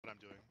I'm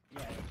doing.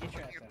 Yeah, get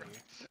your ass out of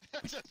here.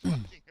 I'm just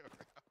fucking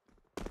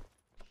around.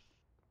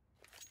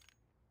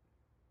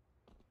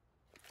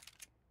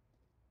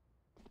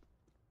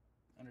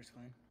 Under's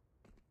clean.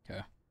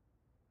 Okay.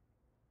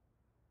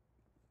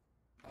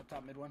 Up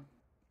top mid one.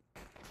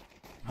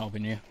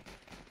 Helping you.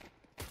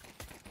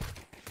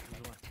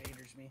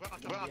 Faders me.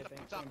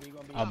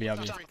 I'll be.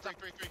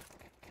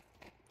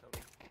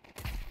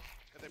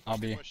 I'll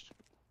be.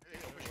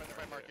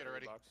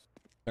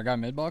 There got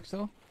mid box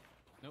though?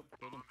 Nope.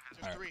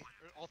 There's three.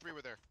 All three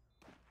were there.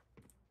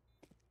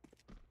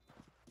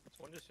 It's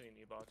one just sitting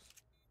in E-box.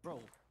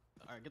 Bro.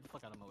 Alright, get the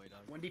fuck out of my way,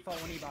 dog. One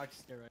default, one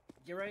E-box. Get right.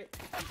 Get right.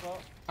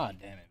 Default. God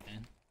damn it,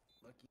 man.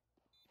 Lucky.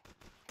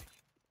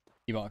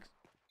 E-box.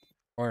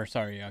 Or,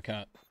 sorry,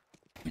 cat.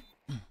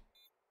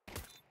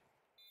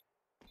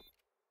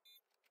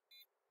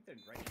 They're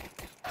right.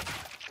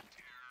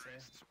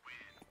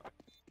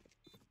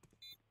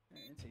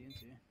 Into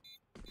you.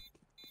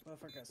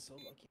 Motherfucker got so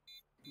lucky.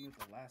 He moved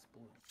the last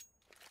bullet.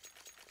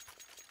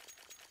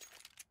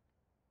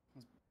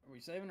 Are we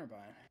saving or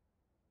buying?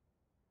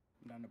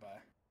 I'm down to buy.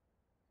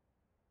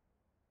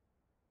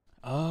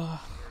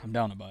 I'm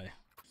down to buy.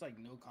 There's like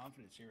no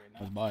confidence here right now.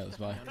 Let's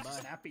buy.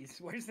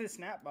 Snappies. Where's the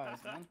snap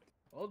buys, man?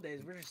 Old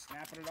days, we're just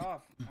snapping it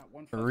off. Not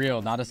one. For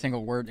real, not a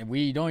single word. And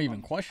we don't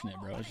even question it,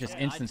 bro. It's just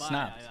instant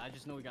snaps. I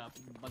just know we got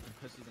a bunch of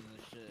pussies in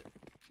this shit.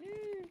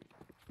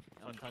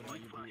 I'm talking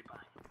about you,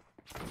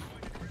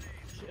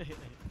 Pete.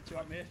 Two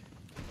up mid.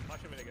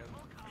 Watch him in again.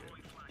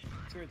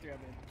 2 or 3 up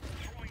mid.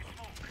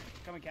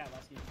 Coming cat,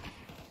 Laski.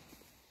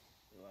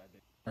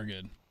 We're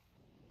good.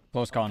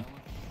 Close con.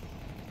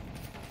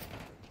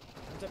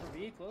 What's up for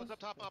V? Close? What's up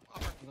top,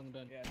 upper? He's on the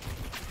bed. Yeah.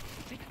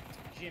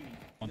 Jimmy.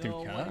 One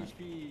through cat? 1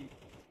 HP.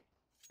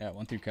 Yeah,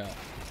 one through cat.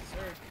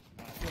 Sir.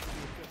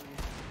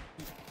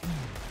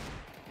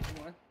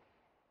 One.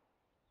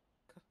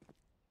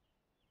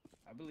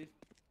 I believe.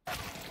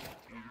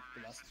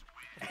 We lost.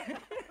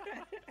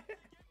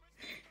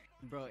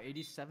 Bro,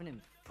 87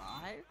 and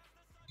 5?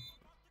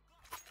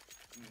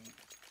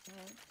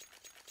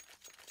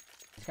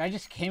 This guy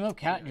just came up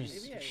cat and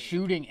just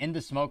shooting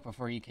into smoke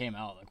before he came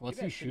out. Like, what's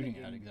he shooting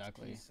at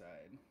exactly?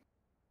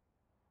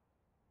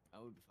 I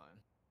would be fine.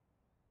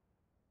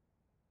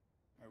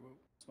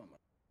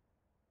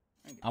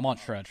 I'm on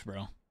stretch,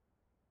 bro.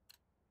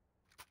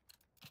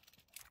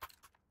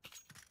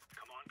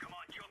 Come on,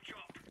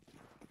 jump.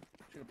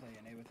 Should've played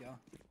NA with y'all.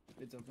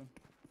 It's open.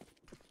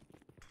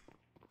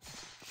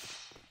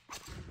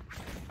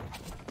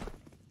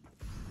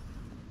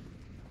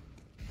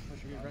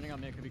 He's running on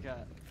me, it could be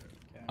cat.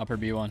 Okay. Upper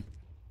B1.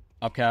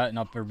 Up cat and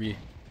upper B.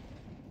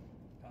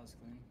 Palace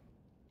clean.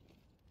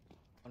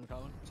 One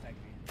Colin. Tag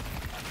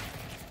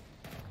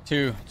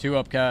B. Two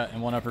up cat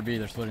and one upper B.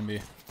 They're splitting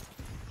B.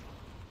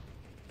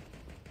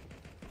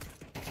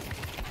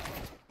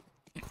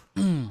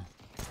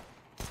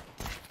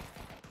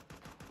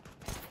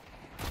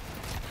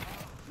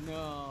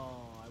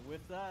 No, I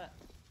whiffed that.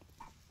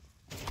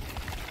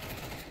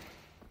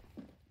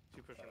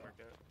 Two pushing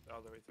market.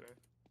 All the way through.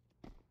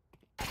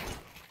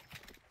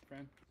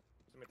 Friend.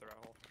 Submit the rat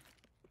hole.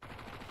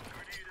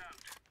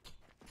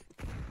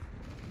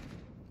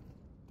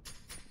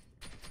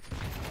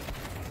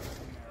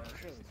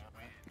 Surely not,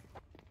 right?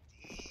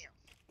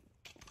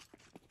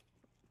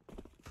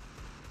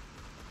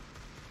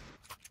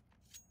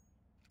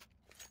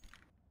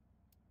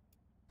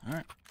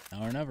 Alright. Now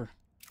or never.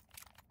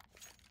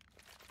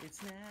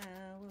 It's now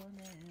or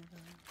never.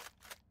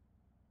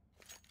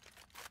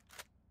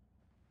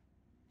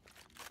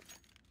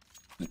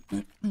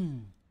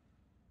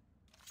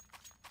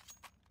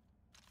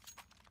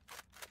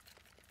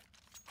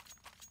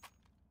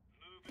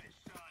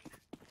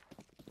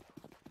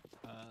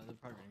 They're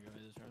probably gonna go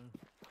this round.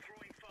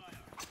 Throwing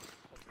fire.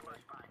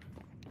 Flashbang.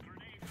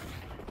 Grenade.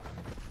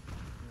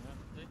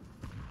 Yeah,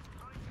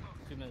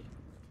 two mid.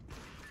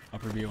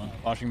 Upper B1.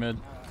 Flashing mid.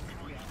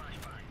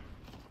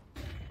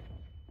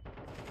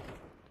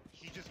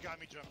 He just got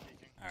me jump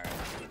peeking. Alright.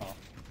 Oh.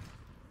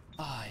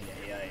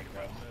 Yeah,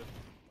 bro.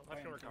 I'm not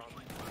sure we're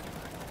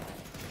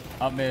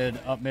Up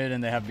mid,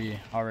 and they have B.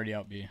 Already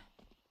out B.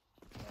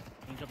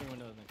 I'm jumping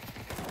window, I think.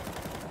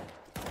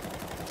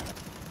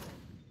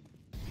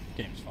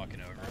 Game's fucking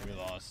over. We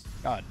lost.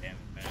 God damn it,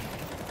 man.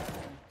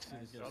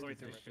 all the way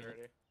through mission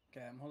already.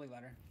 Okay, I'm holding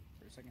ladder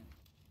for a second.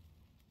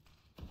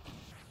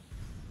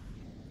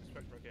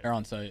 They're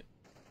on site.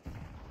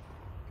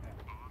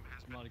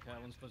 Somebody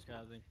cat, one's close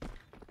cat, I think.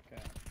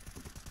 Okay.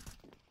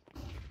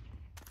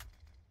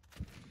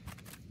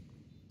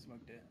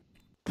 Smoked it.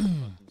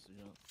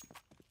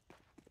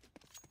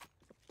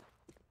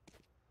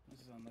 This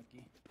is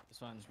unlucky. It's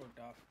fine. Smoked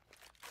off.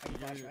 I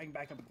can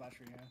back up and flash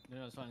for you. Yeah?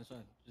 No, it's fine, it's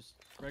fine. Just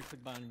right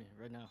click behind me,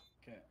 right now.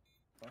 Okay.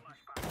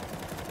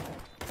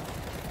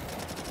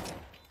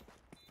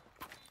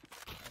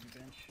 Heavy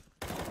bench.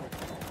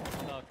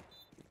 Knock.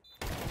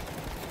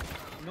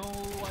 No, I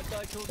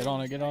thought I killed Get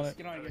on it, get on it.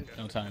 Get on it.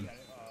 No time.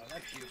 Oh,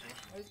 that's beautiful.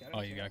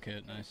 Oh, you got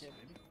kit. Nice.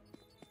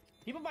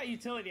 People buy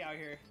utility out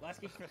here.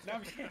 Laski. No,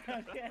 I'm just kidding.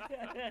 I'm just kidding.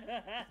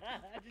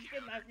 Just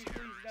kidding, Laski,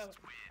 please, no.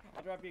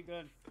 I'll drop you a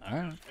gun.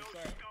 Alright. I'm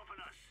sorry.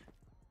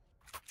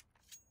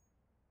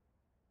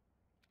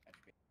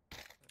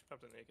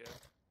 Dropped an AK.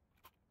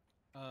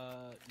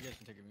 You guys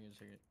can take it. You guys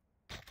take it.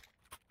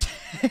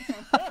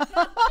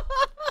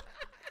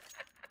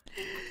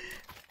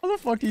 How the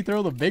fuck do you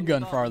throw the big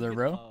gun farther,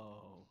 bro? Oh.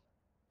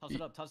 Toss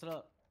it up. Toss it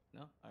up.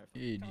 No? Alright.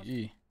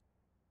 GG.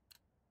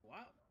 Wow.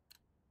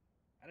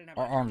 I didn't have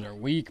Our armor. arms are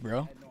weak, bro.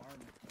 I had no armor.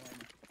 No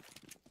armor.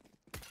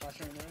 Flash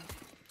in there.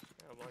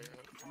 Yeah, while you're up.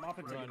 I'm off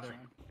and We're taking this under.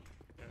 round.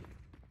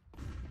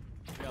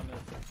 Two on mid.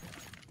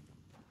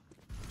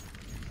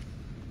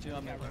 Two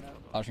on mid. Right now.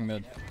 Flashing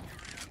mid.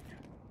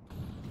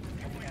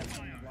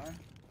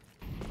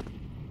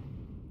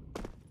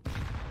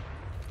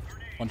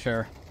 One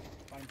chair.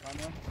 Find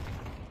Conroe.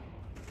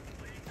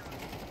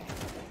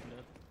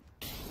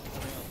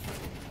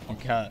 One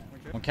cat.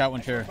 One cat,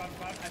 one chair. Bottom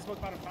five. I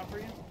spoke bottom top for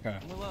you. Okay.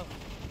 On the left.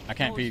 I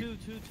can't Oh, peek.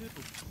 two.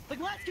 Like,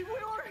 Laski,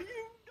 where are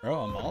you? Bro,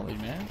 I'm Ollie,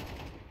 man.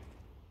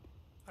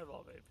 I have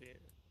all of AP.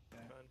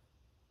 Okay.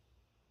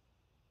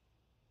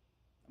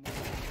 Fine.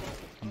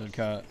 Under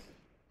cat.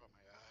 Oh my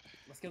god.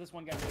 Let's kill this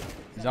one guy.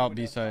 He's out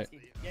B site.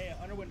 Yeah,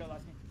 under window,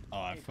 Laski. Oh,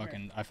 I Hey, come here.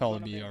 fucking, I fell to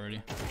Going up B mid.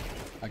 already.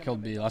 I Going killed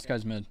up B. mid, Last okay.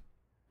 guy's mid.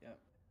 Yeah. I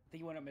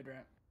think he went up mid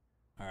ramp.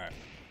 Alright.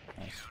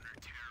 Nice.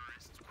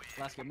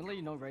 Laski, I'm gonna let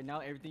you know right now,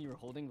 everything you were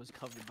holding was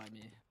covered by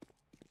me.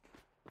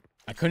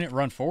 I couldn't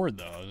run forward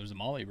though. There's a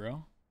molly,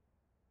 bro.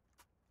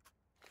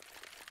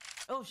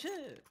 Oh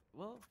shit.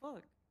 Well,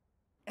 fuck.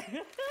 I'll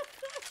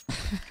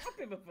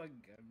give a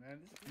fucking gun, man.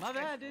 My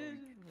bad, dude.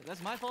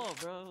 That's my fault,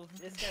 bro.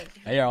 This guy's.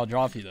 Hey, yeah, I'll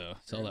drop you though.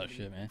 Sell that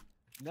shit, man.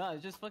 No,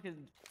 it's just fucking,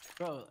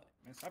 bro.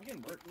 Man, stop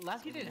getting work.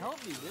 Lasky didn't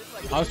help me, dude.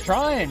 Like, I was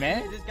trying,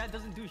 man. This guy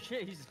doesn't do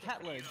shit. He's just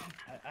cat legs.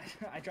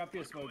 I dropped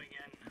you a smoke,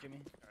 Jimmy.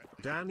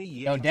 Danny,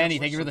 Yo, Danny,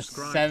 thank you for the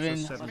subscribed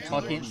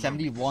to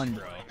 71,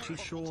 bro.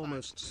 She's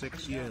almost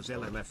 6 years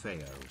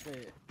LMFAO.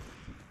 Wait,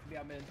 Be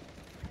out mid.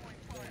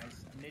 Very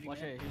nice. I'm nading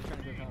watch mid. it. He was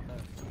trying to go count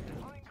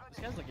that. This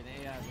guy's like an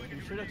AI, bro.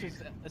 He should have just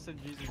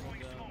SMGs and one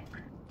down.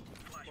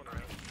 One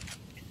around.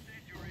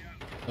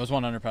 There was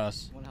one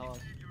underpass. One hell.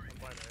 I'm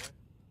blind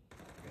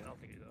area. I don't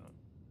think he's out.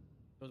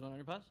 There was one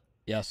underpass?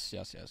 Yes.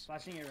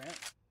 Flashing your ramp.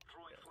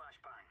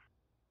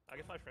 I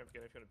can flash ramp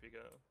again if you want to peek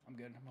out. I'm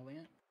good. I'm holding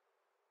it.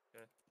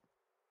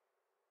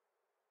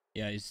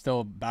 Yeah, he's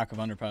still back of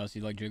underpass.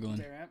 He's like jiggling.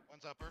 Stay ramp.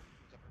 One's upper.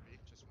 One's upper B.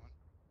 Just one.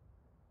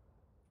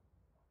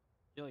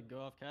 You like go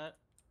off cat?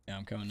 Yeah,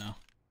 I'm coming now.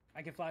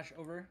 I can flash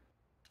over.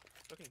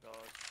 Looking dog.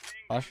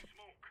 Flash.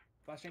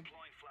 Flashing.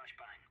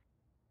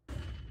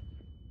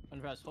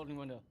 Underpass, holding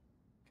window.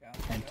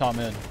 Okay. And top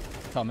mid.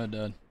 Top mid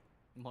dead.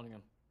 I'm holding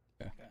him.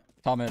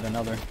 Top mid,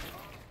 another.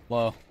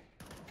 Low.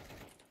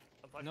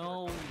 I'm flashing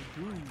No,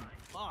 dude.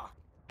 Fuck.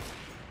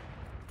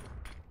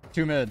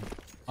 Two mid.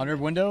 Under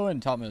window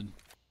and top mid.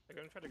 I'm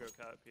gonna try to go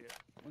cat P.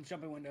 One's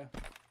jumping window.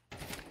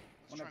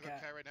 Let's One try up and go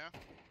cat. cat right now.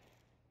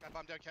 Cat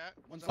bomb down cat.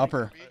 One's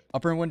Upper. B.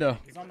 Upper and window.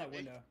 He's on that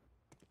window.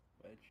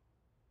 Wedge.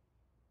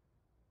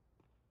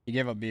 He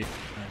gave up B. Nice.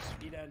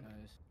 He dead.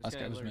 Nice. Last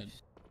guy was mid.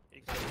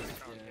 He's still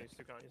count. Yeah. He's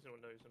still count. He's in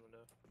window. He's in window.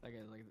 That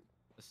guy's like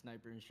a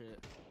sniper and shit.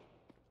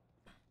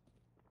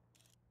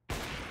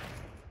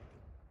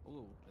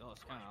 Ooh, oh,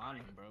 it's kind of on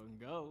him, bro.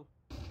 Go.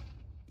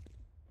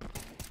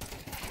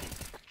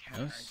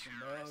 Yes.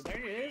 Bro, there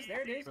it is.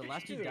 There it is. Bro, Good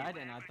Lasky shoot. died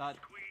and I thought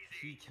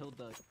he killed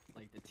the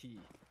T.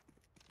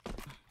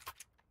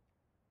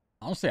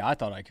 Honestly, I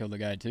thought I killed the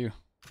guy too.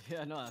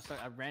 Yeah, no, I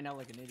ran out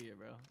like an idiot,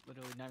 bro.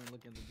 Literally not even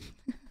looking at the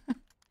dude.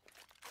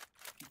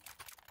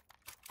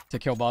 To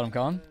kill bottom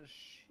con?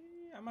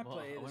 I might Well,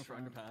 play I this went for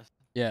round. underpass.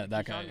 Yeah, He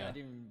that shot guy, me, yeah. I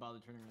didn't even bother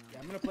turning around. Yeah,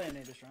 I'm gonna play an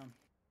A this round.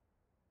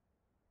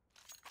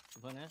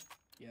 You playing that?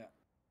 Yeah,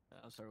 Yeah,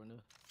 I'll start window.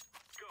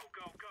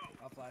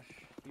 I'll flash.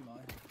 Be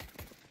molly.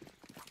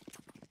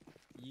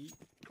 Yeet.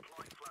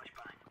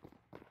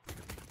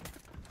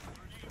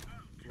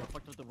 Yo, I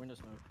fucked with the window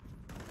smoke.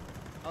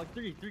 Oh,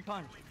 three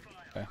con.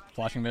 Okay,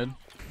 flashing mid.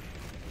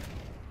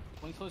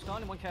 One close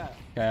con and one cat.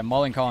 Okay, I'm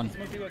mauling con. They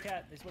smoked to go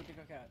cat. They smoked to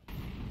go cat.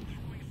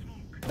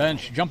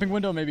 Bench, jumping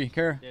window maybe,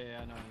 care.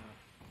 Yeah, I know.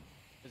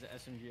 There's an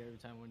SMG every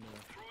time window.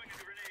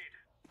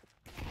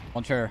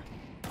 One chair.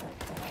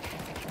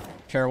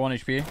 Chair 1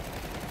 HP.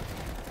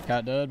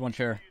 Cat dead, one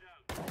chair.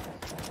 I've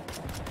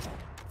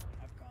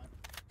con.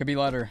 Could be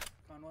ladder.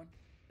 Con one.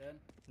 Dead.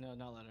 No,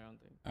 not ladder, I don't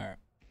think. Alright.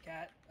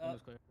 Cat. Window's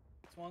Up. clear.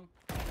 Swung.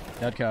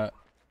 Dead cat.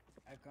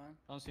 I've con.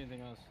 I don't see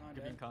anything else. Con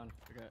Could be dead. con.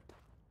 Okay.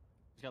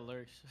 He's got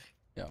lurks.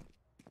 Yeah.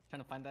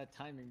 Trying to find that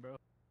timing, bro.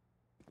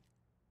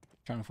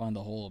 Trying to find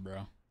the hole,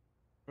 bro.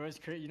 Bro, it's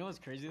crazy. You know what's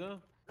crazy though?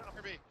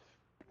 Upper B.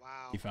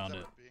 Wow. He found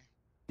He's it. upper B.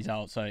 He's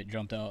outside,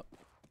 jumped out.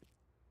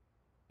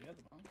 You have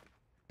the bomb.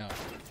 Yeah.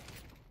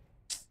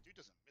 Dude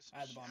doesn't miss I a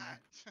had the bomb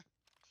shot.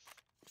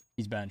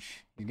 He's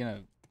bench. He's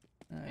gonna.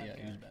 Yeah,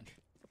 Okay. he's bench.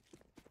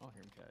 I don't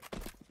hear him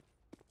cat.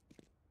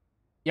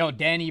 Yo,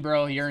 Danny,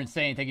 bro, you're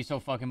insane. Thank you so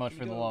fucking much Can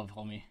for you the go love,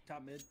 homie.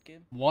 Top mid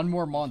kid. One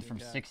more month from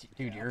Yeah. 60.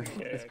 Dude, Yeah, you're. I'll take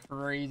It's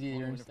crazy. One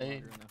You're window for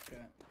insane. ladder right now.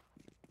 Okay.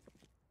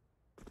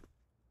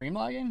 Frame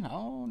lagging?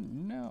 Oh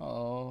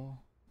no.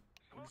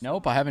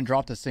 Nope, I haven't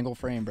dropped a single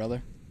frame,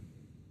 brother.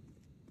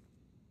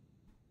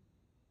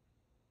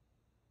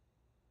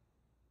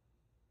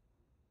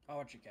 I'll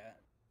watch your cat.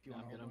 If you No,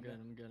 want to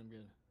I'm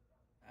good.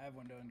 I have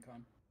window and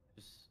con.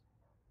 Just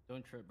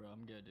don't trip, bro.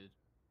 I'm good, dude.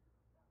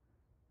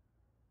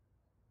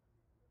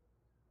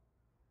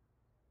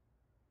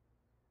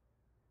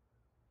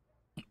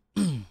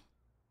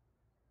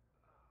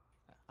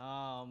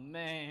 Oh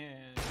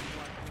man.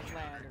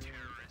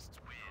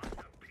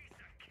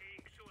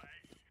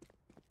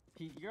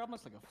 You're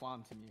almost like a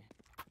flam to me.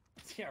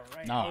 Yeah,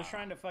 right. Nah. I was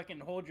trying to fucking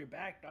hold your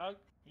back, dog.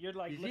 You're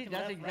like You see, looking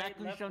that's left,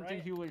 exactly right, left, something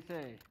right. he would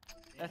say.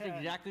 That's Yeah.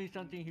 exactly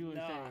something he would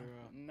say, bro.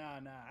 Nah.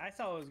 I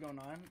saw what was going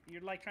on.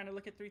 You're like trying to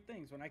look at three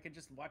things when I could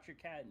just watch your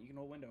cat and you can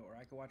hold window, or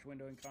I could watch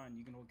window and con,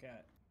 you can hold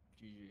cat.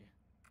 GG.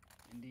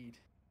 Indeed.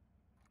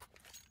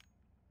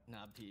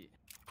 Nah, Pete.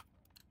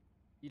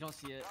 You don't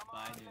see it, but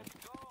I do.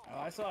 Oh,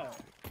 I saw it.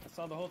 I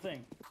saw the whole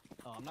thing.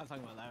 Oh, I'm not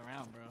talking about that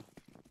round, bro.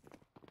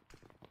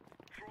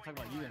 I'm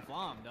talking about you and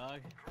Flam,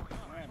 dog.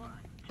 Alright, man.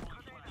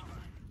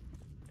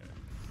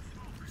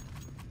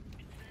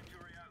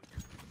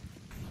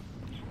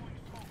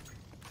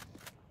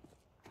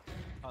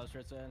 Oh,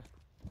 straight side.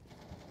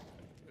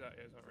 That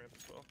is on ramp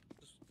as well.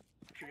 Just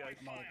two guys.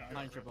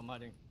 Mine triple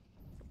mudding.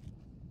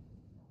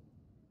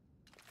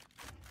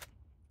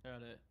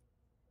 Got it.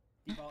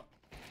 Default.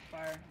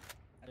 Fire.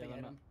 I think I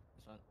hit let him.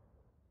 It's fine.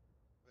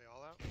 They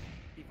all out?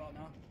 Default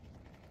now.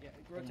 Yeah,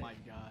 Oh rotate. my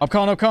god.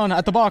 Up con,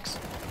 at the box.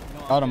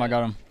 No, Got him, I I'm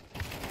got him.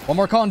 One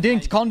more con dinked,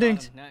 Nice, con got him,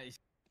 dinked. Nice.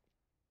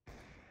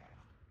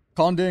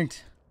 Con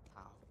dinked.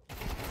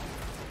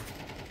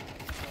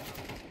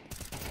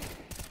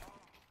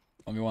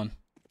 1v1.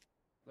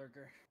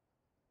 Lurker.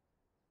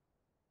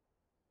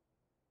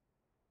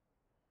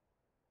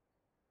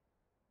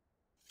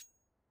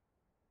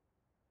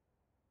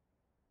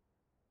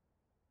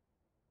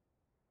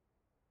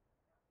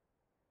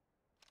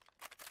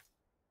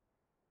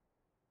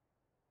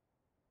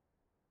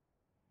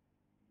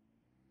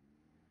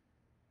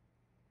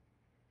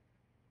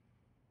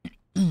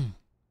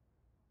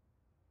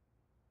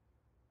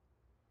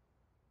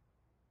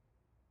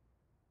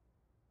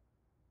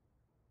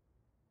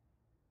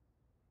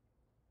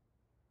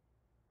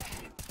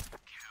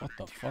 What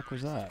the fuck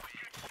was that?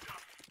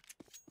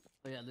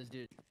 Oh yeah, this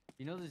dude.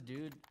 You know this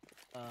dude?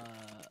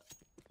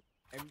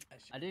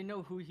 I didn't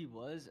know who he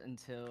was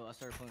until I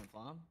started playing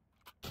Flam.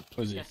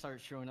 Was This he? guy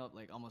started showing up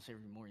like almost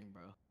every morning,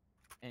 bro.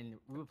 And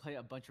we would play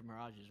a bunch of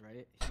Mirages,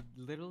 right? He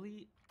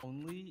literally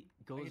only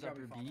goes drop upper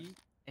your phone. B,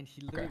 and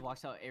he literally Okay.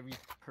 walks out every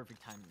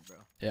perfect timing, bro.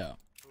 Yeah.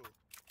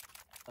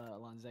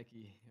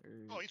 Lanzeki or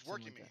Oh, he's something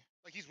working like me.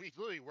 Like he's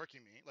literally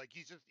working me. Like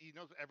he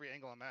knows every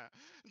angle I'm at.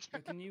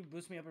 But can you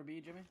boost me upper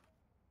B, Jimmy?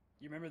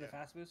 You remember the Yeah.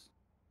 fast boost?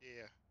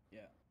 Yeah.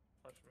 Yeah.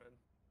 Flash red.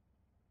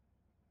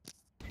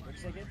 What'd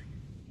you say, kid?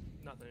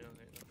 Nothing.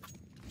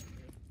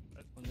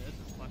 On this?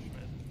 Flash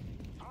red.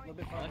 A little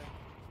bit farther.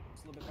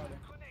 Just a little bit farther.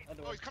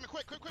 Other Oh, way. he's coming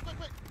quick.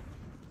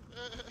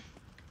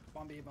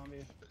 Bomb B. One, They're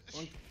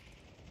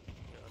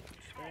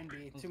in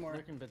B. one's Two more.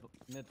 lurking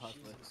mid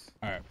possibly. Jesus.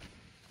 Alright.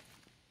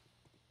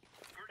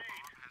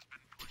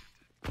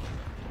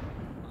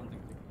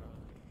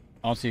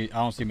 I don't think they can, I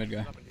don't see mid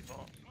guy. Up in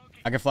default.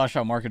 I can flash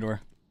out market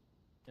door.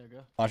 Yeah, go.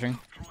 Flashing.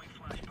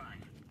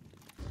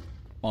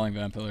 Mauling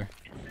van pillar.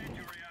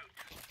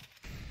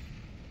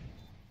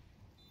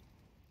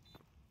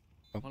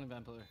 Only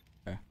van pillar.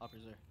 Okay.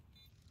 Hoppers there.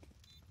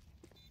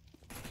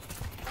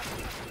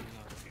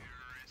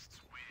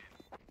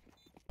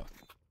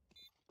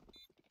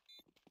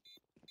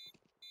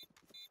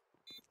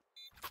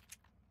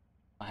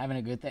 Having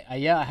a good thing.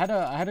 Yeah, I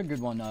had a good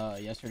one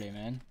yesterday,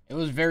 man. It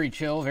was very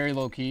chill, very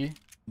low key.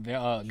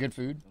 Good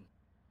food.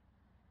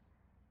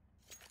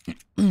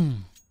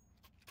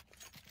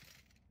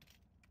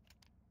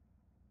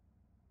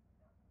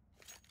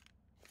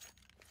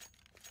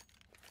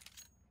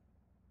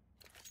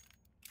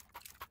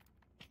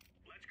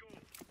 Let's go.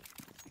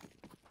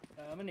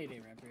 I'm an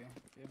 8A ramp here.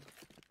 Yep.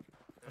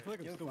 I feel like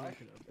I'm You have still flash?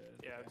 working up there.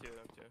 Yeah, I'm too.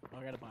 Oh,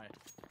 I gotta buy it.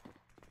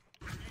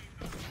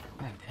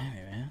 God damn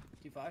it, man. Do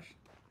you flash?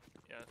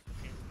 Yeah,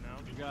 15 now.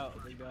 They go.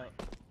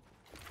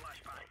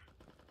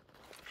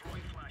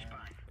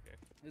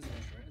 This is an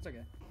right? It's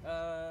okay.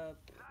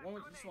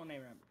 Just one A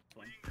ramp. It's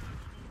fine.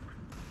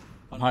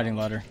 I'm hiding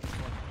ladder.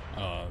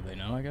 They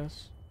know, I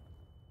guess.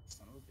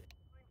 Son of a bitch.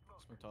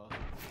 Smart toss.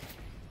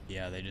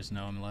 Yeah, they just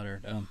know I'm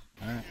ladder. Alright.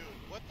 Dude,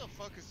 what the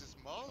fuck is this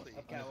Molly?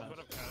 Up cat. What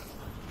up, cat?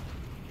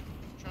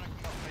 Trying to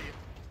come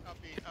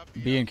up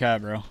B. B and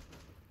cat, bro.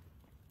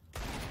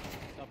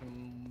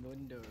 Stopping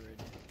window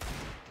already.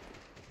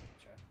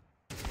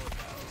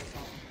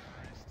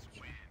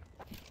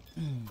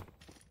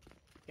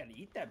 Gotta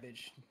eat that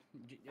bitch.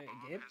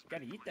 Gabe,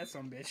 gotta eat that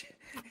son bitch.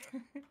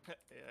 Yeah,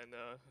 I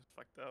know. It's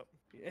fucked up.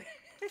 Yeah.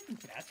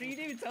 Bastard, you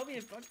didn't even tell me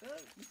it fucked up.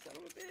 You son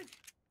of a bitch.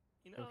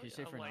 You know, Okay,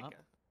 safe for like, now.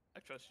 I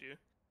trust you.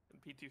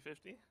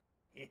 P250.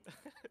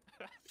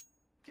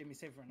 Jimmy,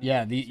 save for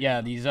Yeah,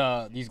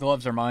 these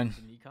gloves are mine.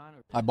 The Nikon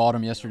or I bought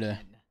them yesterday.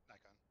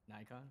 Nikon.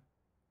 Nikon?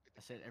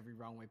 I said every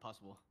wrong way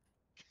possible.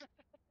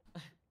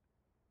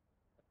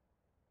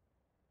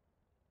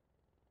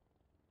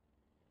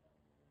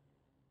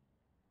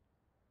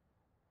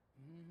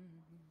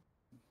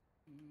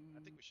 I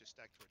think we should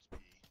stack towards B.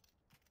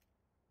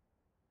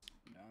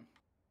 Down.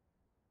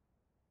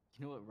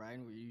 You know what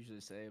Ryan would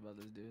usually say about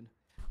this dude?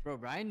 Bro,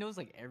 Ryan knows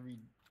like every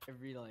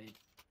like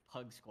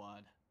pug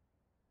squad.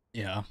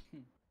 Yeah.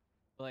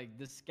 Like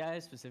this guy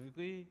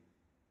specifically,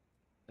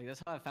 like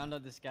that's how I found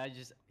out this guy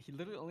he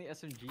literally only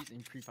SMGs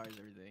and pre-fires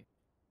everything.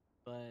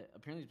 But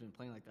apparently he's been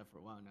playing like that for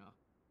a while now.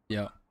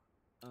 Yeah.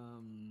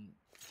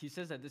 He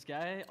says that this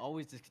guy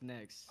always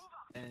disconnects,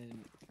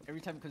 and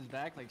every time he comes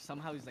back, like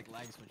somehow he's like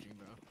lag switching,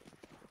 bro.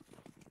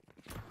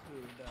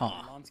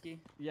 Huh. Laski?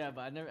 Yeah,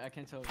 but I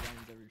can't tell if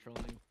Ryan's ever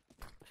trolling.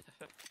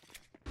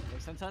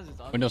 Like sometimes it's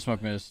obvious. Window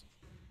smoke miss.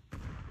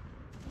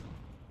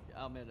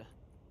 Out mid.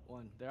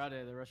 One. They're out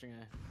there. They're rushing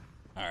A.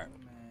 Alright.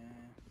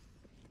 Man.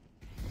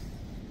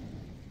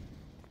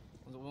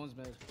 One's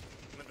mid.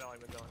 Mid valley,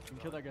 mid valley, You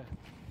mid kill valley. that guy.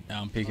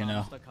 Yeah, I'm peeking I'm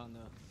now. stuck on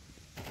though.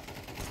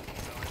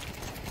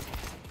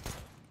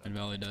 Mid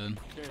valley dead.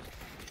 Cheers.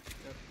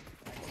 Yep.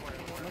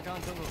 Look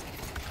on Tumble.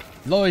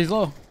 Low, he's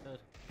low. Dead.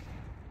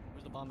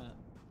 Where's the bomb at? What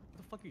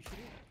the fuck are you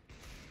shooting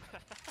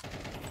at?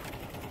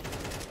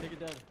 Take it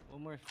dead.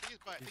 One more. I think he's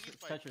by. I think he's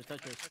by. Tetris.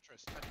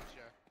 Tetris,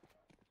 yeah.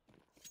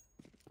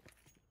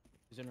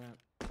 He's in ramp.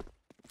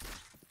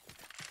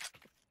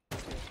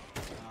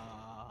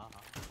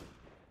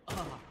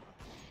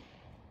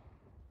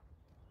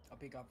 I'll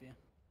peek off you.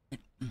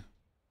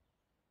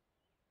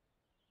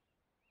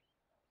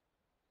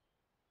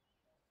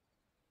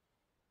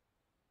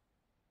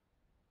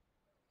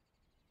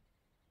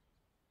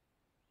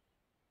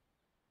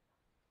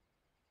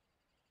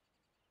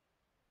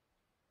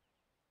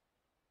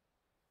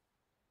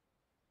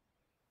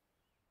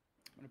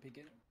 I'm gonna peek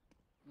it.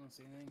 I don't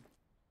see anything.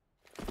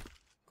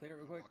 Clear it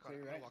real quick. Walk on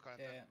Clear it, right. walk on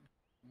it Yeah. then.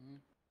 Yeah.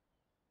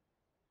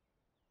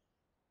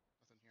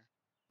 Nothing here.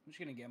 I'm just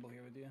gonna gamble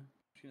here with you. I'm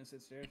just gonna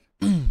sit stairs.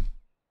 Nothing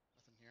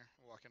here.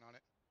 We're walking on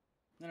it.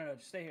 No.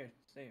 Just stay here.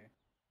 Stay here.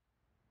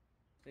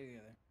 Stay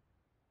together.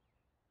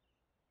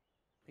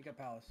 Pick up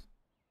Palace.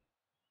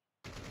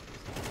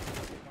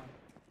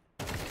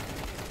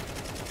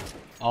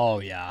 Oh,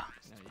 yeah.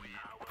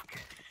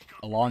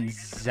 Alon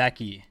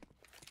Zeki.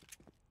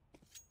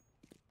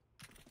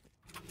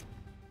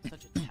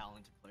 Such a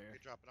talented player. You're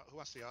dropping up. Who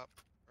wants the up?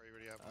 Or you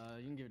already have one?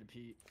 You can give it to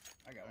Pete.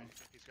 I got one.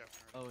 He's got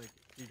one Oh already. wait,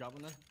 can you drop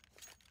one then?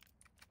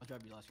 I'll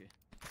drop you Laski.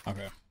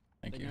 Okay.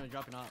 Thank Then you. you're gonna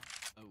drop it out.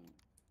 Oh.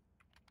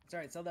 It's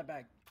alright. Sell that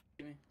back.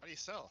 Give me. How do you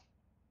sell?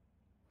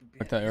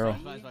 Fuck that arrow.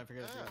 It's fine, it's fine,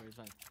 forget it, Yeah. it's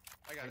fine.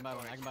 I I got can it. buy Don't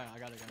one, I worry. can buy it, I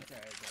got it. It's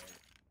alright. It's alright.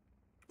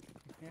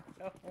 Yeah.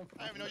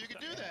 I didn't even know you could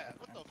do that.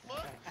 What the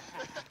fuck?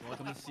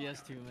 Welcome to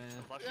CS2,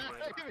 man. Lucky Yeah,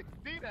 win. I didn't even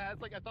see that.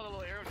 It's like I saw the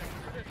little arrow next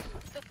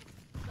to it.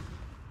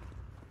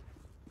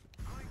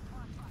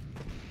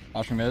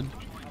 Flashing mid.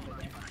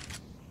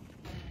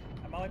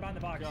 I'm only behind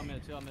the box. Two on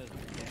mid, two on mid.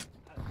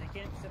 They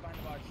can't sit behind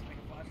the box. Make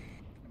a flash.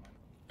 Never mind.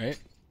 Right.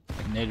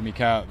 Naded me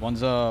cat.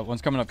 One's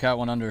coming up cat,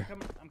 one under.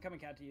 I'm coming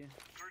cat to you.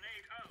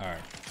 Alright.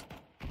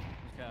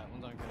 One's cat,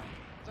 one's on cat.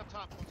 One's up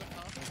top. One's up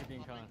top. One could be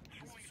in con.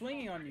 He's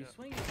swinging on you.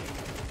 Swinging.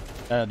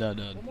 Dead. One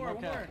more. More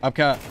One cat. more. Up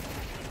cat.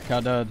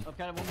 Cat dead. Up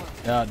cat, one more.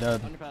 Yeah,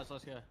 dead. Underpass,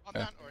 let's go. On Okay.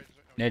 that, or is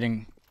it?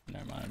 Nading.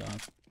 Never mind, I don't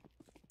have.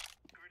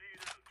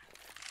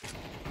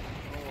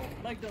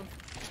 Legged him.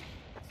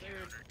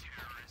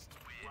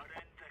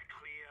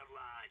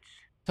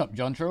 What's up,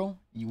 Juntro?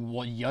 You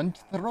what,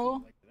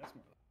 Juntro? That's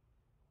more.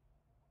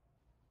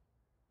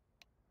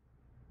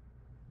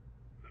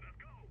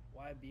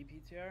 Why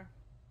BPTR?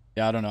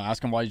 Yeah, I don't know.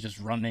 Ask him why he's just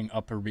running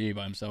upper B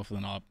by himself with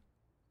an op.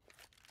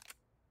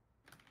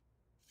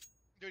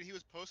 Dude, he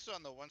was posted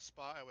on the one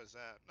spot I was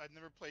at. I'd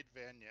never played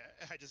Van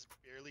yet. I just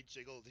barely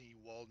jiggled and he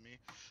walled me.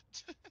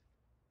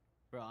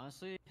 Bro,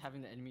 honestly,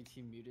 having the enemy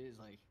team muted is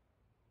like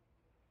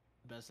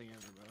the best thing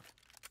ever, bro.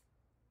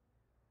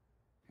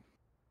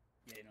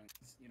 Yeah,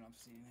 you don't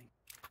see anything.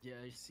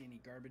 Yeah, You see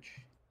any garbage?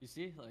 you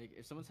see, like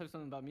if someone typed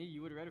something about me,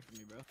 you would have read it for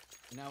me, bro.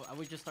 And now I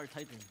would just start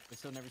typing, but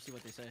still never see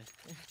what they say.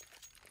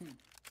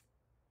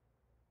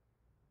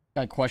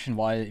 Got a question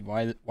why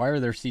are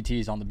there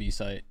CTs on the B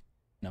site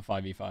in a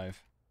 5v5?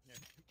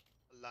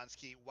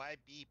 Lansky,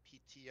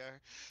 YBPTR.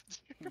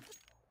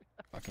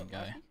 Fucking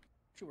guy.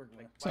 What you working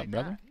with? What's up,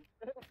 brother?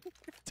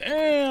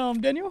 Damn,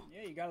 Daniel.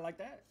 Yeah, you got it like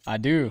that. I You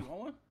do.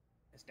 want one?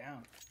 It's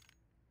down.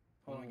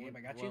 Hold on, Gabe.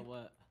 I got you.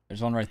 What?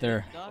 There's one right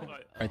there. Dog?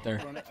 Right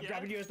there. I'm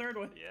dropping you a third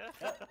one. Yeah.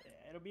 Yep,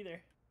 it'll be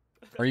there.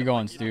 Where are you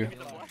going, You Stu? don't get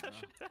the flash. What are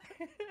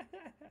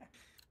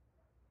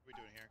we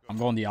doing here? Go I'm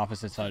going the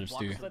opposite side of Walk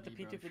Stu. Just let the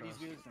P2 for these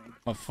wheels thing.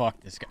 Oh, fuck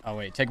this guy. Oh,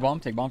 wait. Take bomb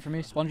for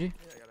me, Spongy. Yeah,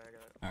 I got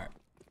it. Alright.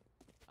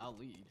 I'll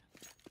lead.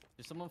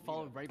 If someone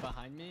follow right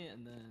behind me,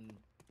 and then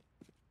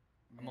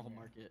I'm a whole Yeah.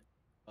 market.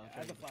 Yeah, I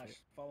have the flash.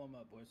 Follow him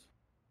up, boys.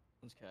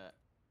 One's cat.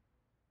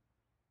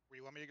 Where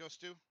you want me to go,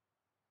 Stu?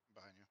 I'm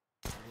behind you.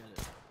 Forget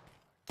it.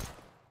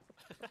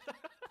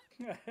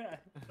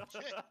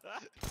 Shit.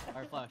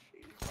 Alright, flash.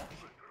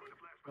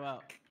 Go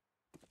out.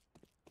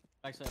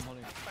 Backside, I'm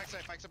holding.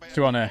 Backside, backside.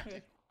 2 on A.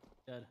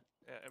 Dead.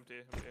 Yeah, empty.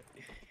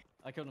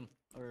 I killed him.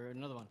 Or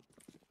another one.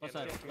 Left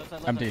Yeah, side. no. Left side.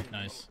 Left Empty. side.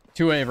 Nice.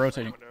 2A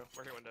rotating.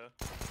 Marking window.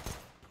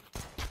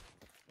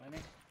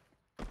 Landing.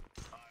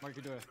 Mark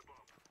your door.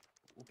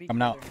 We'll peek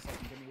Coming out. together in a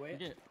second. Give me weight.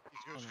 Get.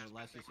 He's Oh good. no,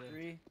 last you said.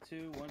 3,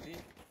 2, 1 peek.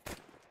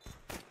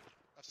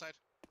 Left side.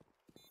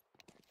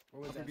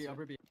 Where was Upper that? B, sir?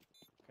 upper B.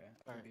 Okay.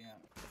 Alright. Upper B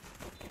out.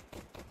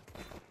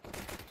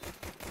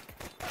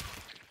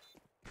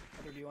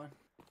 Upper B1.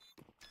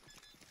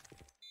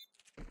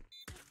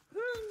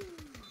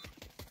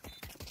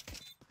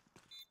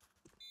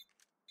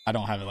 I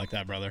don't have it like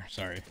that, brother.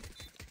 Sorry.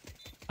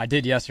 I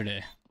did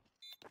yesterday.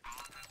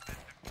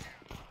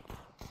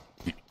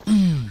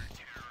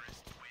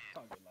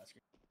 Oh, good last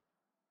year.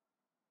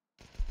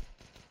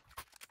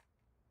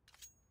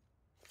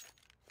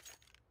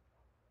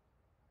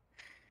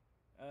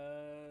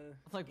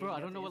 It's like, bro, Gabe, I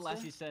you don't know got what the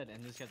Insta? Lassie said,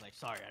 and this guy's like,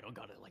 sorry, I don't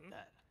got it like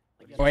that.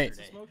 Like You Wait. got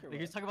the yesterday. smoke or Like, he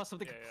was what? talking about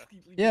something Yeah, yeah.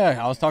 completely Yeah,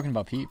 different. I was talking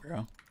about Pete, bro.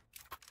 Oh,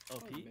 Oh,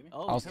 Pete? baby.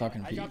 Oh, I was okay.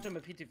 talking I Pete. dropped him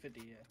a P250,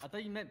 yeah. I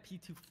thought you meant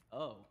P2.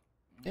 Oh.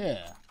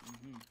 Yeah.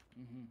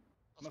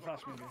 I'm a flash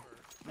mover.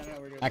 No,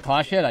 we're good. I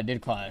clash yet? I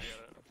did clash. Yeah.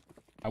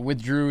 I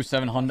withdrew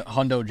 700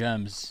 hundo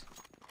gems.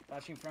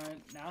 Flashing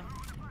front now.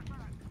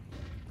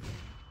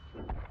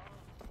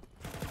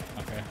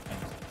 Okay.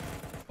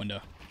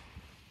 Window.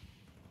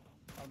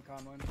 On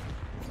con one.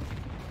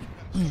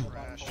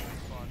 Crash. I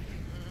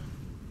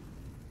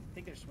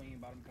think they're swinging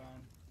bottom con.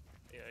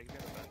 Yeah, you can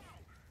get the bench.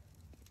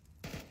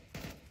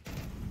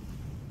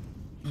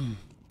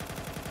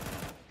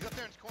 He's up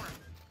there in the corner.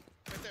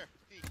 Right there.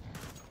 Peek.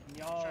 And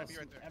y'all Trying to be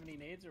right there. have any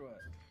nades or what?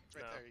 It's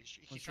right No. there. He's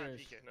What's trying to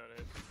yours? peek it. No,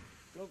 no.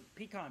 Go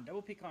pecan,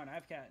 double pecan. I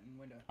have cat in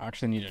window. I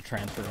actually need to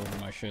transfer over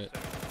my shit.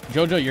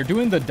 Jojo, you're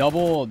doing the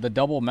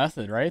double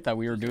method, right? That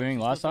we were doing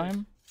last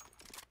time?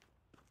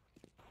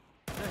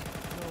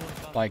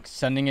 Like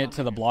sending it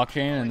to the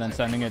blockchain and then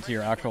sending it to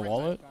your actual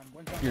wallet?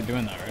 You're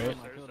doing that, right?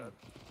 I killed him.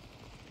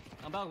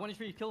 I'm about 1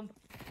 HP, kill him.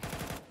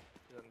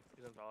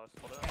 He's in Dallas.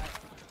 Hold up. Cat.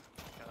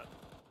 Cat.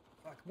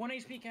 Fuck. 1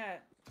 HP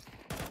cat.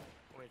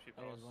 1 HP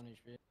Oh, he has Dallas. 1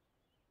 HP.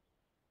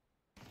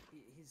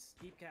 He's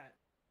deep cat.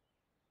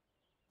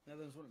 No,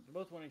 they're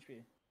both 1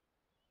 HP.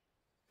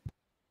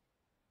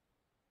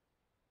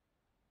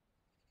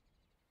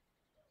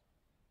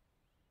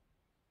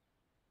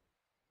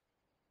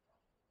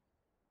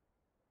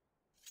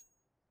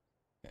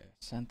 Okay,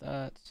 sent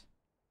that.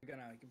 You're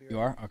gonna, you can be You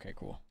right. are? Okay,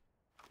 cool.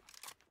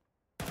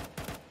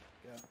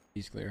 Yeah.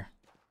 He's clear.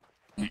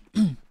 Fucking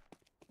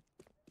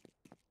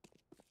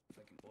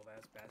old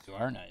ass bastard. You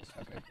are nice.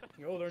 Okay.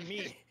 You're older than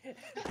me.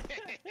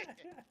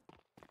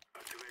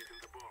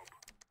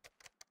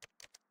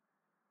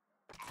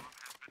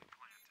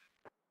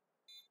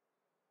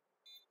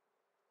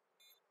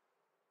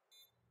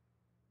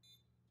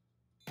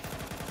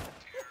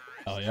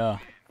 Oh yeah.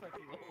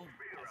 Fucking old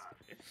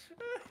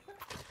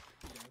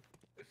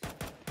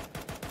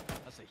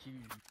That's a huge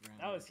round.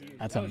 That was huge.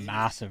 That's That a was huge.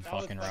 massive That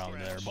was fucking fucking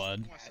round there, Crash. bud.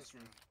 Who wants this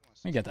round? Who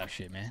wants Let me this get that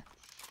shit, man.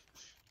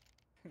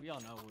 We all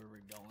know where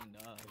we're going,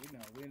 duh.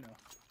 We know.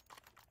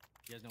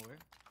 You guys know where?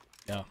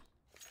 Yeah.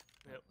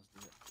 Yep. Let's do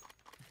it.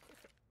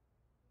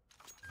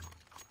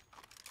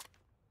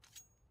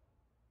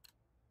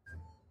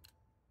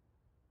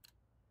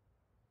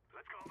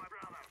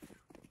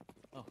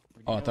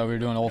 Oh, I thought we were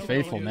doing Old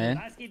Faithful, man.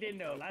 Laski didn't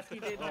know. Laski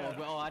didn't Oh, know.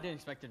 well, I didn't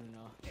expect him to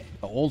know.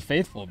 The Old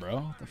Faithful, bro.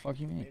 What the fuck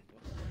you mean?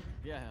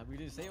 Yeah, we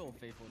didn't say Old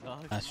Faithful,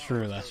 dog. That's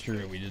true. That's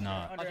true. We did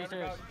not. Under,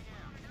 Stairs.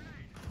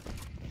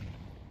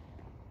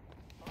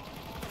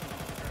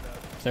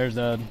 Stairs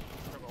dead.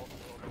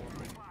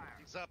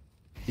 He's up.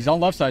 He's on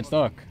left side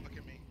stuck. Look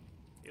at me.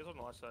 He was on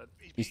the left side.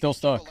 He's still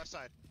jungle stuck. Left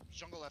side.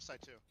 Jungle left side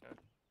too.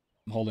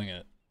 I'm holding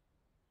it.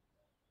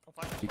 I'll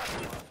find He-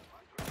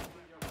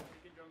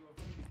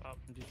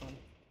 Do fun.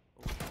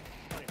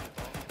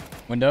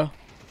 Window.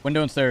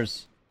 Window and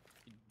stairs.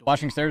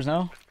 Flashing stairs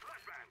now.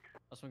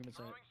 I'll swing him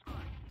inside.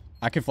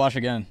 I can flash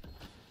again.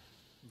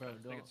 Bro,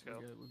 think don't. it's We're go.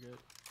 good. We're good.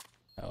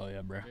 Hell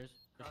yeah, bro. Stairs.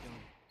 Just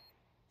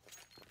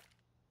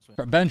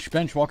kill him.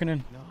 Bench walking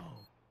in. No.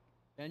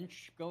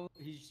 Bench, go.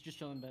 He's just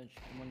chilling bench.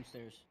 I'm running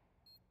stairs.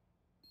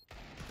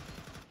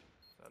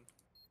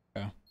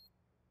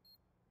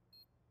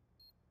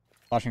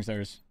 Flashing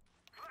stairs.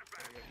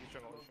 He's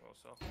jungle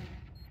still.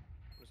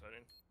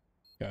 Resetting.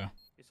 Okay.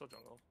 He's still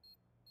jungle.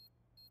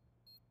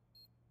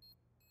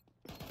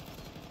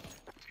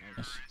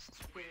 Nice.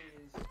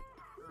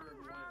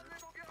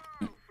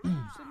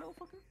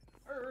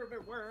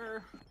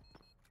 Everywhere.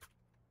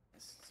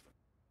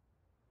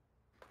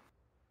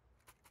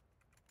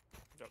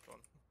 Jumped on.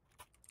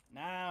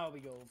 Now we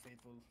go,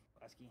 faithful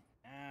Laski.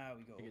 Now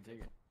we go. Take it,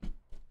 take it.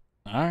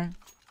 All right.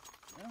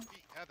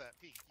 Pete, have that.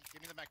 Pete,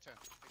 give me the Mac 10.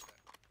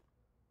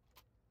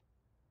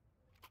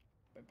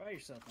 Take that. Buy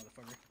yourself,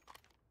 motherfucker.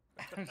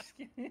 I'm just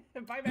kidding.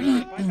 Buy back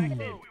in. Buy back in.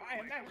 Buy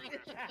it back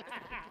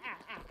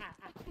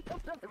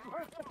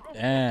in.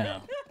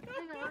 Damn.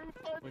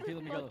 Wait, Pete,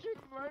 let me go.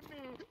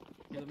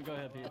 Pete, let me go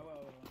ahead, Pete.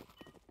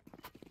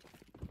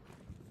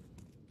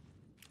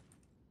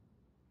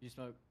 You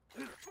smoke.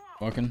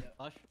 Walking.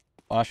 Flash.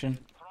 Flashing.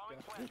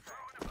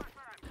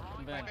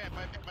 I'm My van. van,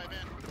 my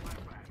van.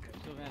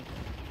 Still van.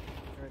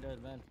 Very dead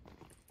van.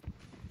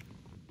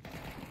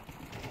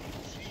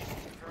 Jesus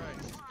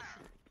Christ.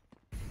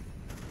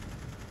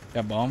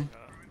 Got bomb.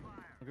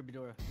 Look at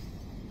Bedora.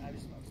 I'm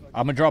smoking.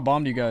 I'm gonna drop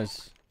bomb to you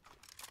guys.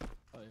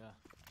 Oh yeah.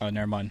 Oh,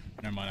 never mind.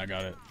 Never mind. I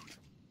got it.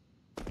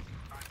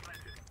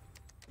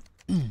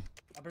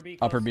 Upper B.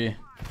 Upper close. B.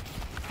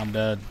 I'm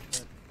dead.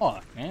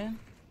 Fuck, man.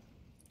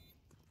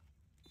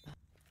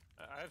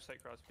 I have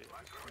sight cross B.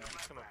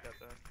 Come up, get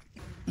that.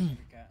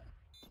 Okay.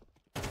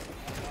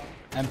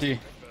 Empty.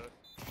 Both.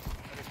 I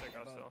think sight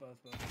cross still. Both.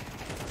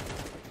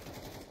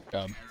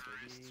 Job. Nice,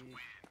 baby.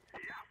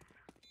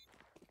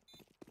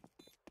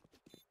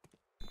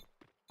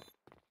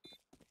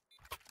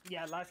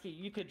 Yeah, Laski,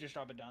 you could just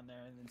drop it down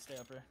there and then stay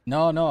upper.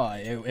 No,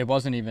 it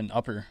wasn't even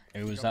upper.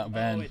 It was that Oh,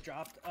 van. it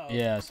dropped? Oh.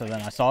 Yeah, so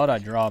then I saw it, I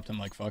dropped. I'm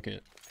like, fuck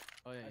it.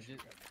 Oh yeah. I You, should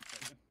just, grab it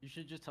next time. you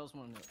should just tell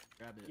someone to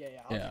grab it. Yeah,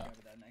 I'll Yeah. just grab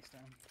it that next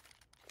time.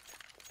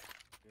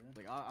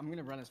 Like I'm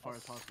gonna run as far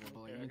as possible,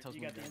 but like you can tell You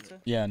someone got to the grab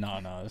answer? Yeah,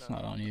 no, that's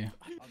not on you.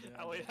 I'll do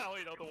it.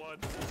 Ellie, know the one.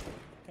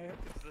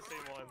 It's the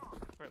same one.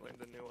 Apparently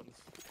the new ones.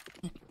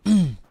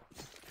 I'm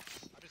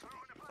just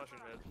flushing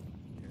mid.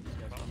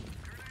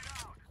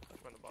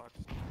 Flush in the box.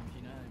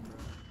 P9,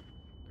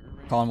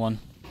 bro. Calling one.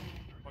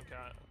 One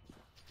cat.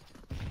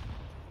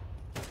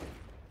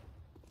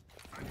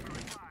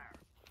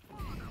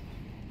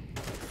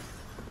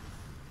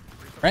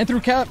 Ran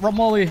through cat, rub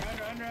molly. Under.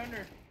 Got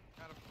him.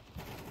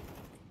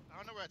 I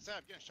don't know where it's at.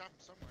 I'm getting shot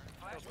from somewhere.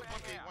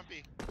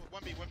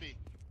 1B.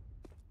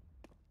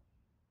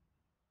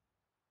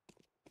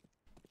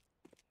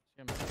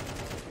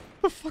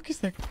 The fuck is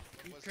that?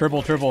 Was-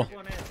 Triple.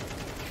 One in.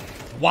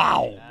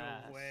 Wow.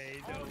 No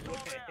way, no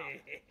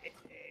way.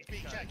 B,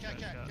 cat.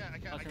 I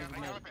got him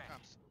if it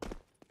comes.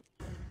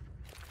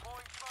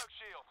 Deploying smoke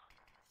shield.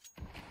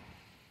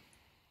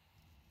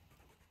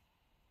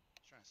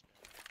 Trying to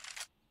spare.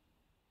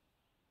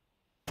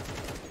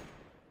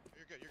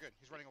 You're good.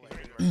 He's running away.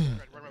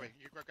 Run away.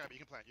 You grab it. You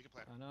can plant.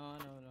 I know.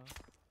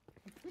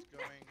 He's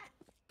going.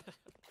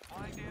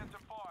 Laying down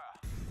some fire.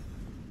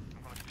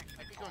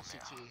 I can go in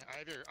CT.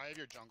 I have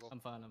your jungle. I'm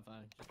fine.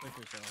 Just wait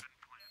for yourself.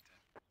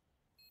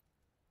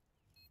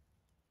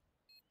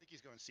 I think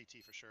he's going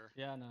CT for sure.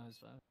 Yeah, no, it's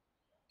fine.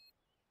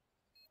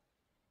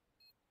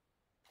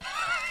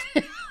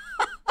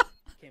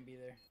 Can't be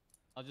there.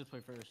 I'll just play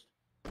first.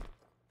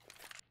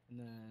 And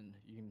then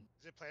you can.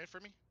 Is it planted for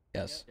me?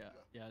 Yes.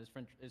 Yeah.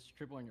 It's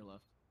triple on your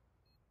left.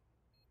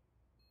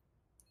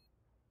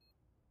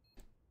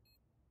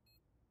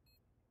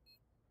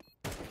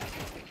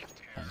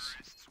 Nice.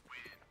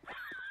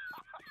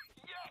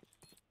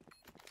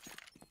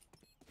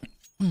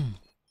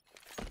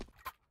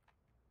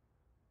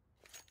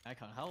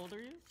 Icon, how old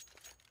are you?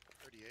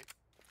 38.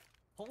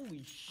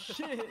 Holy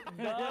shit,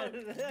 dog.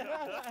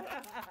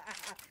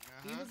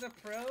 He was a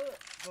pro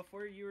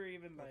before you were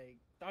even like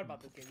thought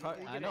about this game. Pro- Let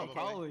me I get know, an AK.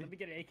 probably. Let me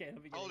get an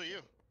AK. How old are you?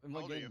 I'm How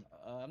like old are getting,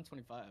 I'm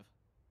 25.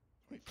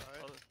 25.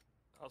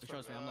 I'll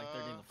Trust me, I'm like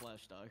 30 in the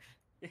flesh, dog.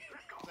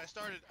 'Cause I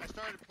started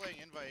playing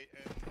Invite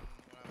when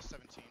I was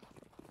 17.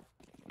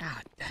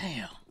 God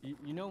damn.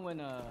 You know when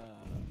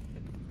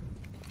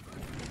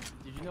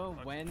did you know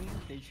when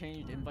they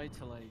changed invite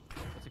to like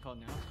what's it called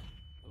now?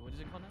 What is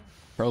it called now?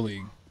 Pro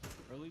League.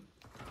 Early?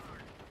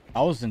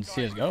 I was in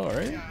CSGO,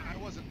 right? Yeah, I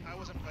wasn't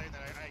playing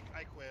that.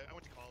 I quit. I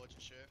went to college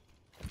and shit.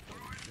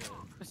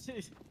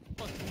 Yeah.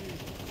 Fuck you.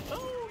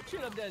 Oh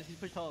shit, I'm dead. He's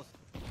pushed halls.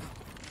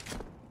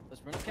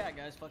 Let's run a cat,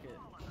 guys. Fuck it.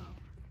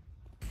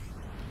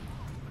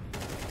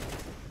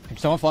 Can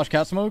someone flash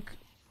cat smoke?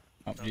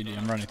 Oh, GG,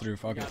 I'm running through.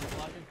 Fuck it. Got him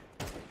flashing.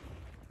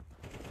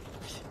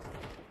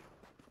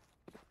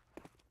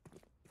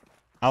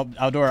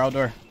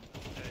 Outdoor.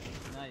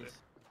 Nice.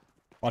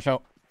 Watch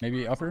out.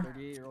 Maybe upper?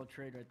 38-year-old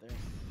trade right there.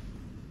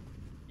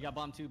 You got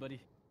bomb too, buddy.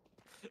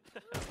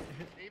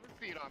 Even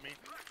feet on me.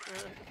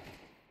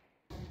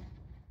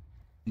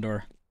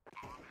 Door.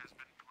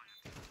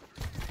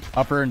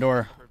 Upper and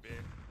door. For B.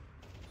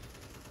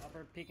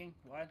 Upper peeking.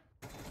 Wide.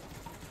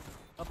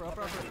 Upper.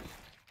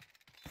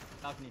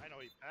 Balcony. I know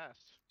he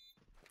passed.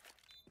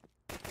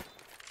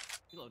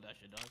 Reload that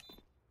shit, dog.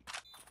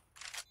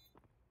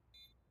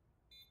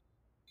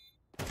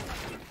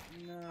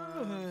 No.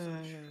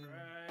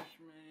 Trash,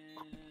 man.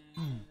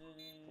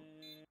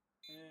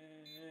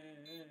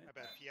 I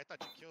bet P. I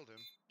thought you killed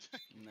him.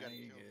 You Nah, got you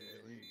killed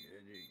good.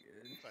 immediately. You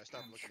good. So I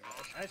stopped looking at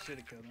it. I should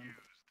have killed him.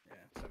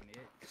 Yeah,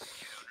 78.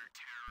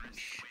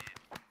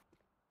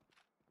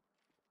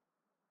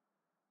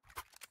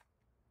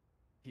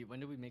 Pete, when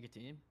did we make a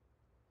team?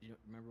 Do you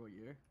remember what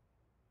year?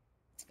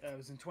 It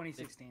was in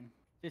 2016.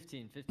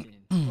 15.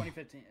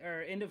 2015.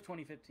 Or end of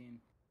 2015.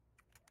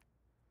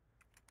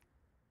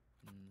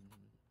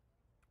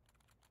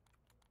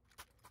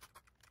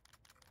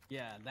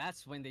 Yeah,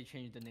 that's when they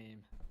changed the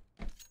name.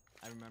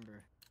 I remember.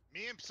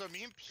 Me and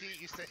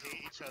Pete used to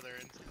hate each other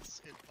in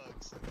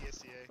pugs in the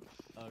SCA.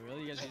 Oh,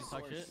 really? You guys used to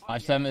talk shit?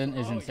 5'7"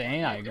 is Oh,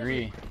 insane. I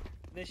agree.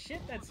 The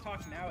shit that's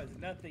talked now is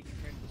nothing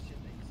compared to the shit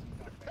they used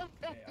to talk Oh,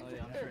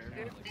 yeah, I'm sure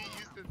everyone He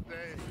used to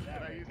say,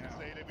 and I used to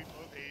say that we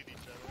both hated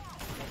each other.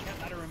 Okay,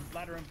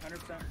 ladder room,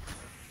 100%.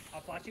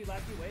 I'll flash you,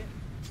 Laski, wait.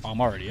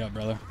 I'm already up,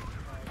 brother.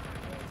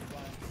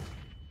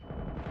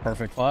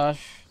 Perfect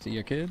flash. See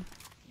ya, kid.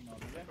 You know,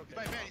 okay. He's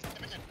my man, he's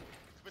my man.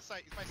 He's my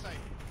sight, he's my sight.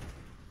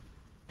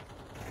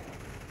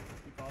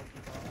 Keep following.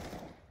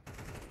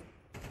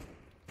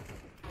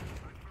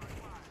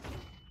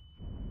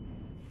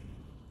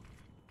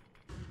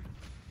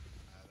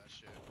 That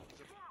shit.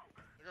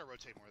 They're gonna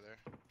rotate more there.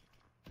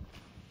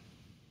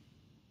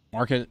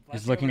 Market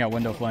is looking at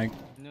window flank.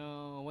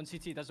 No, 1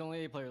 CT. That's the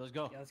only A player. Let's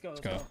go. Yeah, let's go.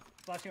 Let's go. go.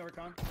 Flashing over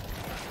con.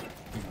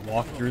 You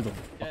walk through the.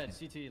 Dead.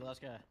 CT.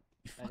 Last guy.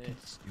 You fucking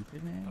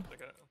stupid, man. Up the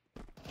cat.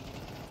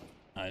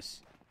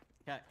 Nice.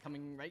 Cat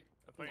coming right.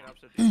 I'm playing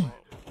opposite default.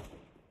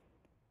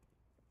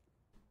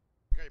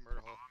 I got your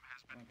murder hole.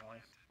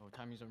 Oh,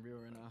 timing's unreal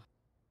right now.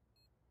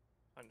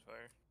 On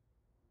fire.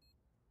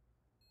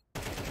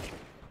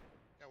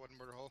 Got one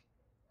murder hole.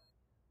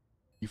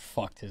 You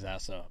fucked his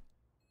ass up.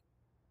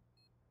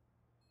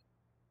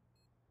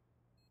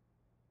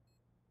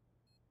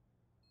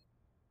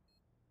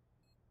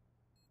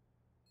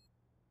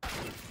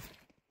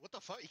 What the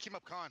fuck? He came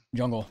up con.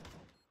 Jungle.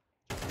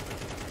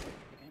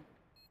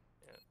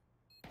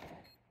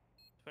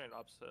 Playing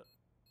opposite.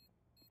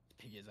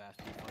 Pig his ass.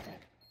 Dude, fuck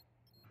it.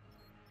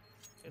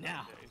 Yeah,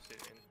 Now. yeah, he's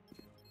sitting.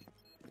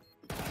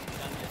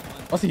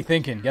 What's he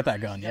thinking? Get that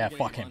gun. Yeah,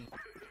 fuck him.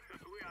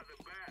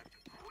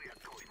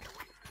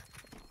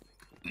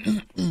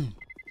 You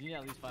need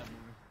at least 5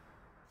 more.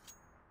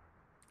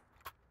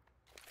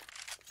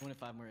 I wanted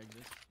 5 more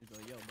exits. You go,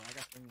 yo, bro, I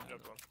got 3 now.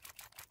 Yep, one.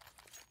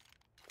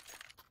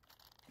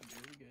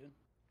 Really good.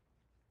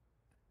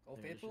 Go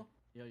Yeah, faithful?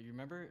 Yo, you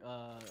remember?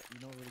 You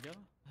know where to go?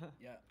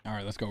 Yeah. All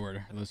right, let's go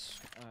where. Let's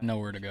Alright. know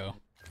where to go.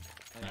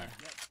 Like, Alright.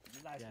 Yep.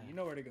 Laski, Yeah. you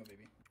know where to go,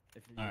 baby.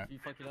 if Alright. you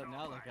fuck it up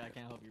now, like I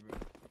can't help you, bro.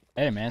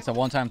 Hey, man, it's a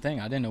one-time thing.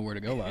 I didn't know where to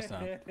go last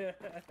time. It's a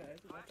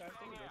one-time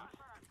thing, baby.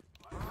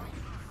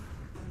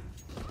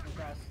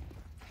 Cross.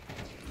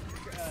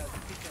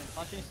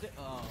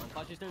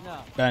 Flashing stairs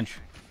now. Bench.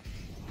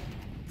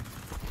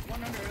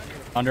 One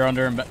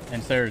Under,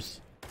 and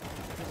stairs.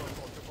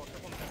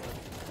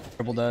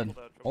 Triple dead.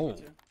 Oh,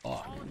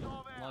 fuck.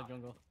 Log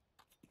jungle.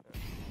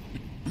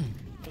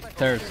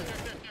 Stairs.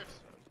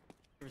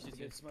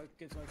 Good smoke,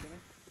 Jimmy.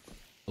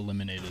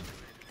 Eliminated.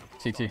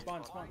 CT.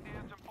 Spawn.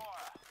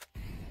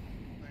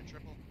 Nine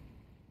triple.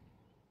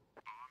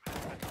 I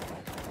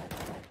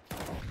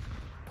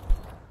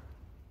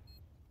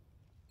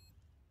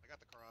got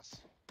the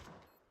cross.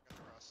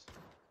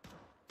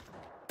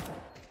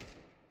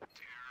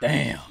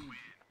 Damn.